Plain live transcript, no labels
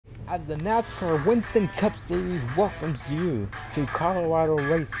as the NASCAR Winston Cup Series welcomes you to Colorado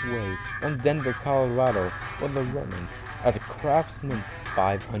Raceway from Denver, Colorado for the running as a Craftsman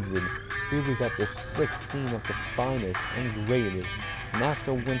 500. Here we got the 16 of the finest and greatest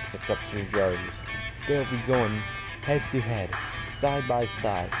NASCAR Winston Cup Series drivers. They'll be going head to head, side by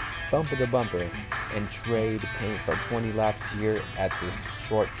side, bumper to bumper, and trade paint for 20 laps here at this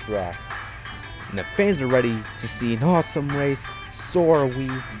short track. And the fans are ready to see an awesome race. So are we.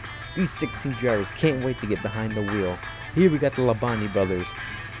 These 16 drivers can't wait to get behind the wheel. Here we got the Labonte brothers,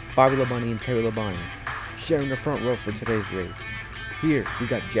 Bobby Labonte and Terry Labonte, sharing the front row for today's race. Here we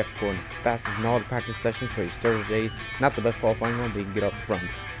got Jeff Gordon, fastest in all the practice sessions, but he started today. Not the best qualifying one, but he can get up front.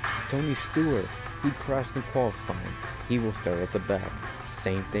 Tony Stewart, who crashed in qualifying, he will start at the back.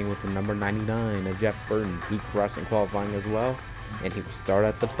 Same thing with the number 99 of Jeff Burton. He crashed in qualifying as well, and he will start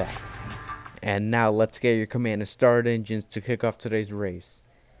at the back. And now let's get your command and start engines to kick off today's race.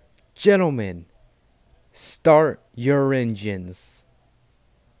 Gentlemen, start your engines.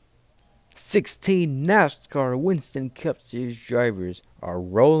 16 NASCAR Winston Cup Series drivers are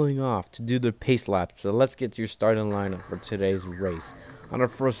rolling off to do their pace laps. So let's get to your starting lineup for today's race. On our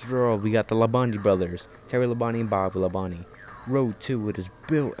first row, we got the Labonte brothers, Terry Labonte and Bobby Labonte. Row 2, it is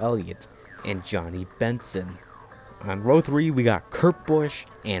Bill Elliott and Johnny Benson. On row 3, we got Kurt Busch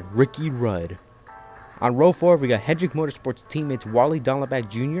and Ricky Rudd. On row 4, we got Hendrick Motorsports teammates Wally Dallenbach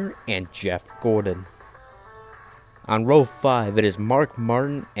Jr. and Jeff Gordon. On row 5, it is Mark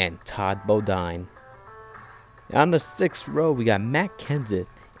Martin and Todd Bodine. On the 6th row, we got Matt Kenseth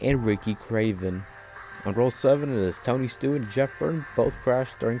and Ricky Craven. On row 7, it is Tony Stewart and Jeff Burton, both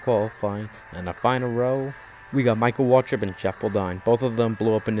crashed during qualifying. And the final row, we got Michael Waltrip and Jeff Bodine. Both of them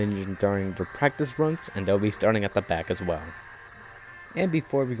blew up an engine during their practice runs, and they'll be starting at the back as well. And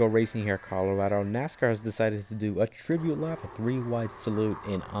before we go racing here at Colorado, NASCAR has decided to do a tribute lap, a 3-wide salute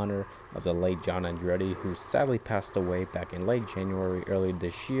in honor of the late John Andretti, who sadly passed away back in late January earlier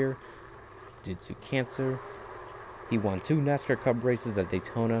this year due to cancer. He won 2 NASCAR Cup races at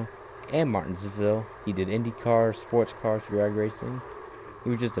Daytona and Martinsville. He did IndyCar, sports cars, drag racing. He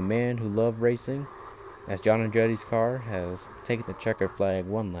was just a man who loved racing. As John Andretti's car has taken the checkered flag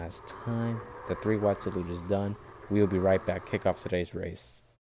one last time, the 3-wide salute is done. We will be right back. Kick off today's race.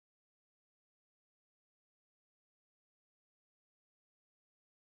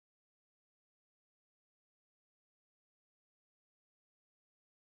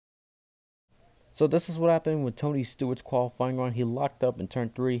 So this is what happened with Tony Stewart's qualifying run. He locked up in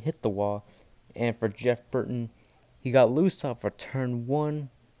turn 3, hit the wall. And for Jeff Burton, he got loose off for turn 1,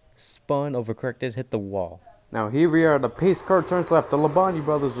 spun, overcorrected, hit the wall. Now here we are, the pace car turns left. The Labonte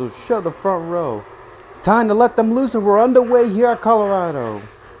brothers will shut the front row. Time to let them loose, and we're underway here at Colorado.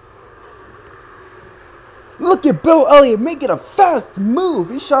 Look at Bill Elliott making a fast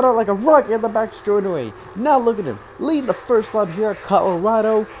move. He shot out like a rocket at the back straightaway. Now look at him lead the first lap here at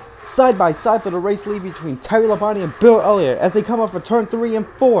Colorado. Side by side for the race lead between Terry Labonte and Bill Elliott as they come up for turn 3 and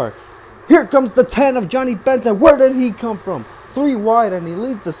 4. Here comes the 10 of Johnny Benson. Where did he come from? 3 wide, and he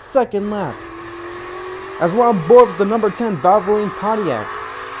leads the second lap. As we're on board with the number 10 Valvoline Pontiac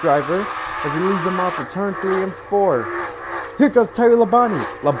driver as he leads them off for turn 3 and 4. Here comes Terry Labonte.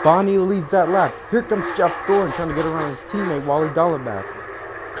 Labonte leads that lap. Here comes Jeff Gordon trying to get around his teammate Wally Dallenbach.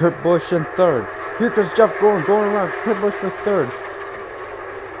 Kurt Busch in third. Here comes Jeff Gordon going around Kurt Busch for third.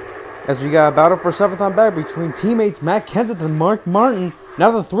 As we got a battle for 7th on back between teammates Matt Kenseth and Mark Martin. Now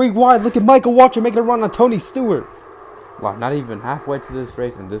the 3 wide. Look at Michael Waltrip making a run on Tony Stewart. Wow, not even halfway to this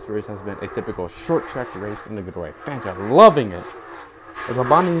race, and this race has been a typical short track race in a good way. Fans are loving it. As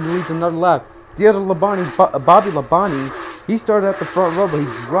Labonte leads another lap, the other Labonte, Bobby Labonte, he started at the front row, but he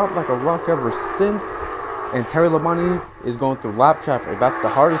dropped like a rock ever since. And Terry Labonte is going through lap traffic. That's the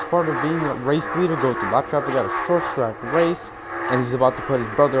hardest part of being a race leader, go through lap traffic at a short track race. And he's about to put his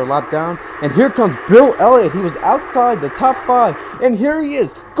brother a lap down. And here comes Bill Elliott. He was outside the top 5. And here he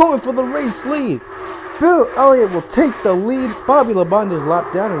is, going for the race lead. Bill Elliott will take the lead. Bobby Labonte is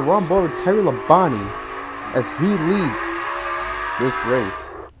lapped down, and we're on board with Terry Labonte as he leads this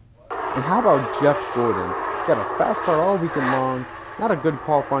race. And how about Jeff Gordon? He's got a fast car all weekend long. Not a good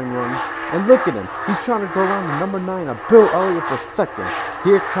qualifying run. And look at him. He's trying to go around the number 9 of Bill Elliott for second.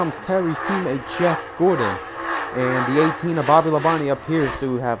 Here comes Terry's teammate Jeff Gordon. And the 18 of Bobby Labonte appears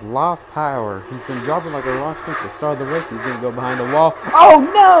to have lost power. He's been dropping like a rock since the start of the race. He's going to go behind the wall. Oh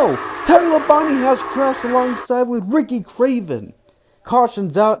no! Terry Labonte has crashed alongside with Ricky Craven.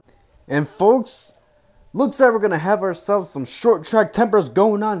 Caution's out. And folks, looks like we're going to have ourselves some short track tempers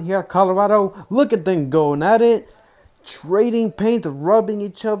going on here at Colorado. Look at them going at it. Trading paint, rubbing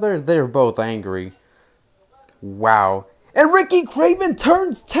each other. They're both angry. Wow. And Ricky Craven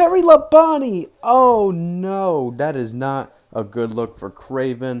turns Terry Labonte. Oh no, that is not a good look for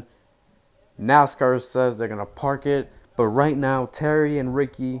Craven. NASCAR says they're going to park it. But right now, Terry and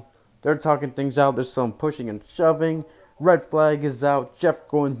Ricky, they're talking things out. There's some pushing and shoving. Red flag is out. Jeff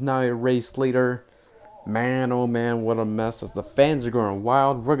Gordon's now a race leader. Man, oh man, what a mess. As the fans are going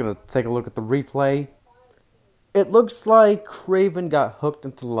wild, we're going to take a look at the replay. It looks like Craven got hooked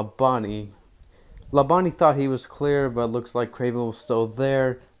into Labonte. Labonte thought he was clear, but it looks like Craven was still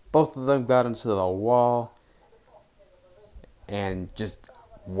there. Both of them got into the wall. And just,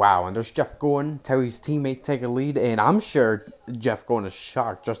 wow. And there's Jeff Gordon. Terry's teammate take a lead. And I'm sure Jeff Gordon is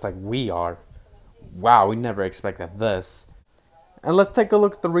shocked, just like we are. Wow, we never expected this. And let's take a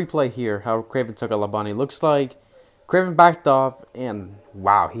look at the replay here, how Craven took a Labonte. Looks like Craven backed off. And,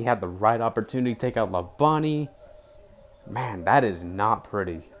 wow, he had the right opportunity to take out Labonte. Man, that is not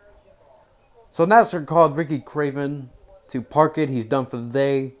pretty. So NASCAR called Ricky Craven to park it. He's done for the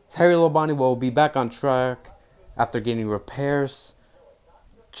day. Terry Labonte will be back on track after getting repairs.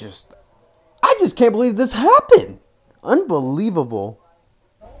 I just can't believe this happened. Unbelievable.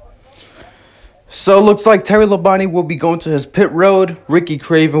 So it looks like Terry Labonte will be going to his pit road. Ricky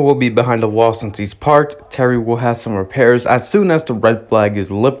Craven will be behind the wall since he's parked. Terry will have some repairs as soon as the red flag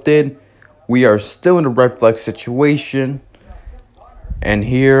is lifted. We are still in a red flag situation. And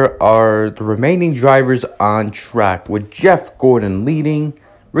here are the remaining drivers on track with Jeff Gordon leading.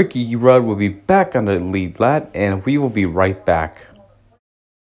 Ricky Rudd will be back on the lead lap, and we will be right back.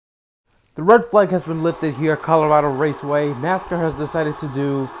 The red flag has been lifted here at Colorado Raceway. NASCAR has decided to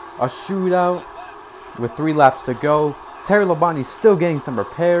do a shootout with 3 laps to go. Terry Labonte is still getting some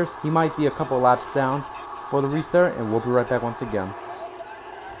repairs. He might be a couple laps down for the restart, and we'll be right back once again.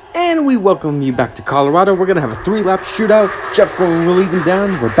 And we welcome you back to Colorado. We're going to have a 3-lap shootout. Jeff Gordon will lead them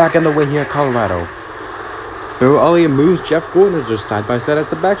down. We're back on the way here at Colorado. Bill Elliott moves Jeff Gordon just side by side at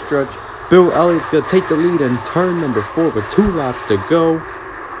the backstretch. Bill Elliott's going to take the lead in turn number 4 with 2 laps to go.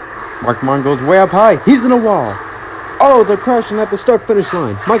 Mark Martin goes way up high. He's in a wall. Oh, they're crashing at the start-finish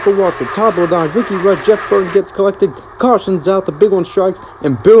line. Michael Waltrip, Todd Bodine, Ricky Rudd, Jeff Burton gets collected. Cautions out, the big one strikes,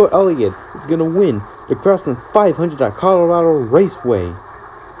 and Bill Elliott is going to win the Craftsman 500 at Colorado Raceway.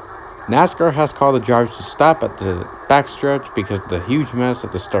 NASCAR has called the drivers to stop at the backstretch because of the huge mess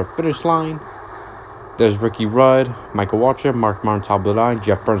at the start-finish line. There's Ricky Rudd, Michael Waltrip, Mark Martin, Todd Bodine,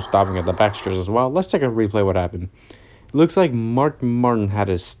 Jeff Burton stopping at the backstretch as well. Let's take a replay what happened. It looks like Mark Martin had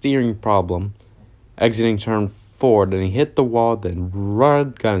a steering problem exiting turn 4. Then he hit the wall. Then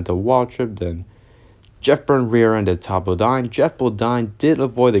Rudd got into Waltrip. Then Jeff Burton rear-ended Todd Bodine. Jeff Bodine did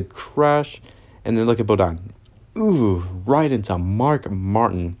avoid the crash. And then look at Bodine. Ooh, right into Mark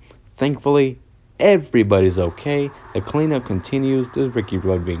Martin. Thankfully, everybody's okay. The cleanup continues. There's Ricky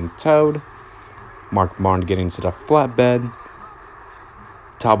Rudd being towed. Mark Martin getting to the flatbed.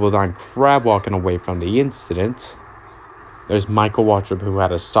 Todd Bodine crab walking away from the incident. There's Michael Waltrip, who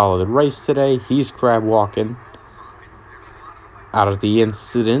had a solid race today. He's crab walking out of the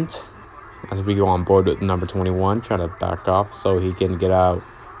incident as we go on board with number 21, trying to back off so he can get out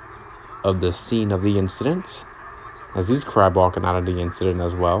of the scene of the incident, as he's crab walking out of the incident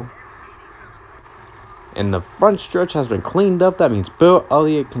as well. And the front stretch has been cleaned up. That means Bill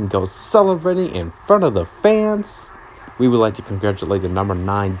Elliott can go celebrating in front of the fans. We would like to congratulate the number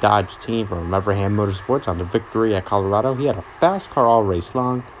 9 Dodge team from Everham Motorsports on the victory at Colorado. He had a fast car all race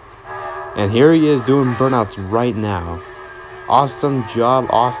long. And here he is doing burnouts right now. Awesome job,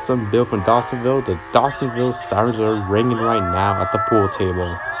 awesome Bill from Dawsonville. The Dawsonville sirens are ringing right now at the pool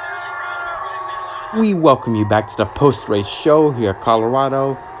table. We welcome you back to the post-race show here at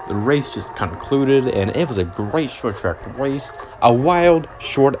Colorado. The race just concluded, and it was a great short track race. A wild,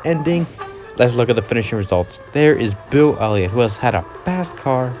 short ending. Let's look at the finishing results. There is Bill Elliott, who has had a fast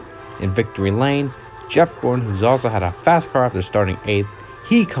car in victory lane. Jeff Gordon, who's also had a fast car after starting 8th.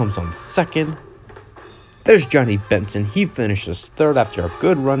 He comes on 2nd. There's Johnny Benson. He finishes 3rd after a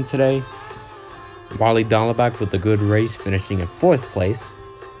good run today. Wally Dollabach with a good race, finishing in 4th place.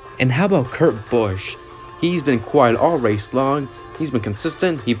 And how about Kurt Busch? He's been quiet all race long. He's been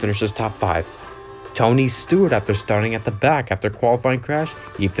consistent. He finishes top 5. Tony Stewart, after starting at the back after qualifying crash,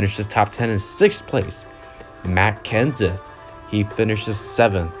 he finishes top 10 in 6th place. Matt Kenseth, he finishes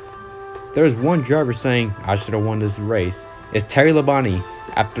 7th. There's one driver saying, I should have won this race. It's Terry Labonte.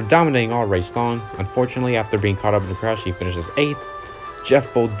 After dominating all race long, unfortunately after being caught up in the crash, he finishes 8th.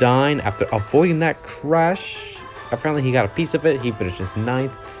 Jeff Bodine, after avoiding that crash, apparently he got a piece of it, he finishes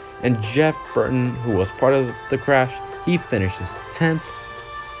 9th. And Jeff Burton, who was part of the crash, he finishes 10th.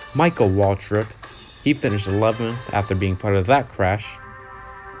 Michael Waltrip, he finished 11th after being part of that crash.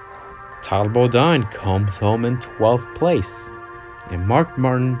 Tyler Bodine comes home in 12th place. And Mark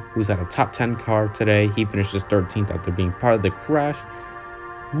Martin, who's at a top 10 car today, he finishes 13th after being part of the crash.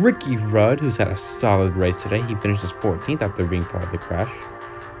 Ricky Rudd, who's had a solid race today, he finishes 14th after being part of the crash.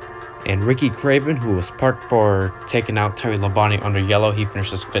 And Ricky Craven, who was parked for taking out Terry Labonte under yellow, he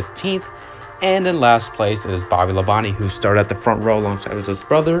finishes 15th. And in last place is Bobby Labonte, who started at the front row alongside with his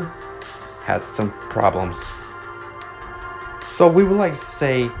brother, had some problems. So we would like to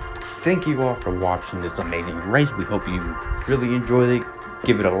say thank you all for watching this amazing race. We hope you really enjoyed it.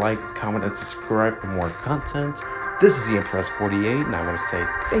 Give it a like, comment, and subscribe for more content. This is the Impress 48, and I want to say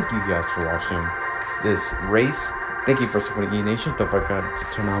thank you guys for watching this race. Thank you for supporting E Nation. Don't forget to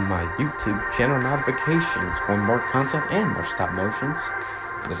turn on my YouTube channel notifications for more content and more stop motions.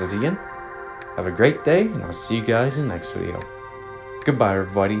 This is Ian. Have a great day, and I'll see you guys in the next video. Goodbye,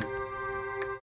 everybody.